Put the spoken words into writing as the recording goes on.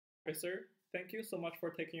Hi sir, thank you so much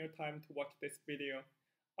for taking your time to watch this video.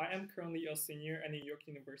 I am currently a senior at New York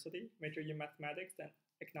University, majoring in mathematics and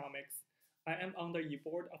economics. I am on the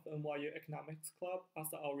e-board of NYU Economics Club as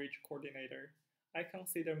the outreach coordinator. I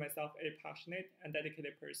consider myself a passionate and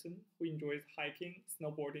dedicated person who enjoys hiking,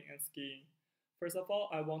 snowboarding, and skiing. First of all,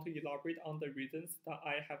 I want to elaborate on the reasons that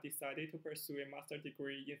I have decided to pursue a master's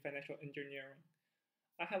degree in financial engineering.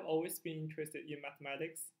 I have always been interested in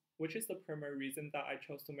mathematics, which is the primary reason that I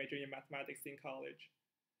chose to major in mathematics in college.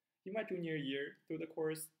 In my junior year, through the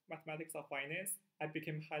course Mathematics of Finance, I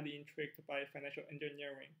became highly intrigued by financial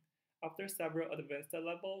engineering. After several advanced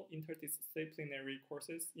level interdisciplinary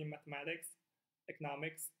courses in mathematics,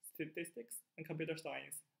 economics, statistics, and computer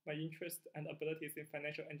science, my interest and abilities in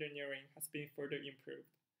financial engineering has been further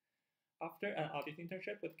improved. After an audit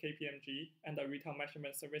internship with KPMG and a retail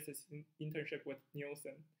measurement services internship with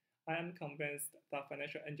Nielsen, I am convinced that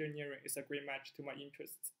financial engineering is a great match to my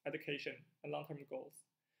interests, education, and long-term goals.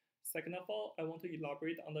 Second of all, I want to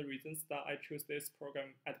elaborate on the reasons that I chose this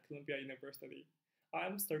program at Columbia University. I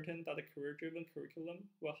am certain that the career-driven curriculum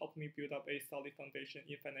will help me build up a solid foundation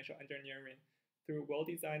in financial engineering through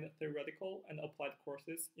well-designed theoretical and applied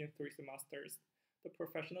courses in 3 semesters. The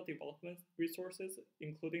professional development resources,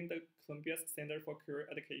 including the Columbia's Center for Career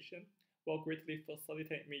Education, will greatly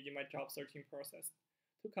facilitate me in my job searching process.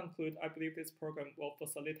 To conclude, I believe this program will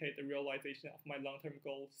facilitate the realization of my long-term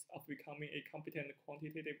goals of becoming a competent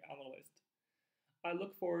quantitative analyst. I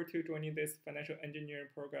look forward to joining this financial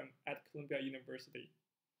engineering program at Columbia University.